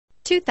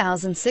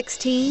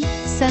2016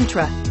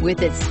 Sentra.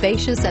 With its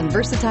spacious and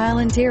versatile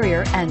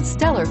interior and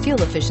stellar fuel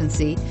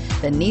efficiency,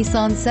 the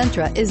Nissan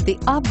Sentra is the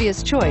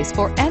obvious choice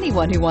for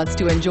anyone who wants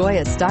to enjoy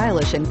a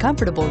stylish and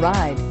comfortable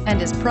ride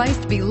and is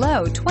priced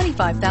below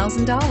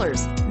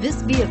 $25,000.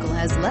 This vehicle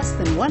has less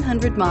than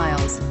 100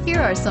 miles.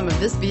 Here are some of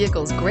this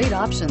vehicle's great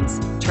options: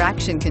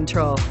 traction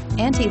control,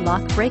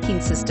 anti-lock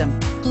braking system,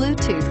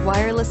 Bluetooth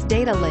wireless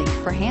data link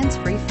for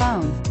hands-free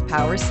phone,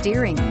 power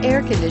steering,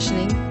 air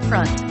conditioning,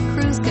 front,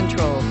 cruise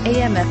control,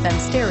 AM/FM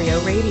stereo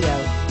radio,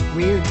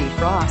 rear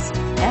defrost,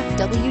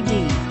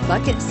 FWD,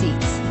 bucket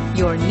seats.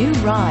 Your new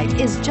ride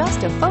is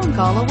just a phone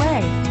call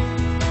away.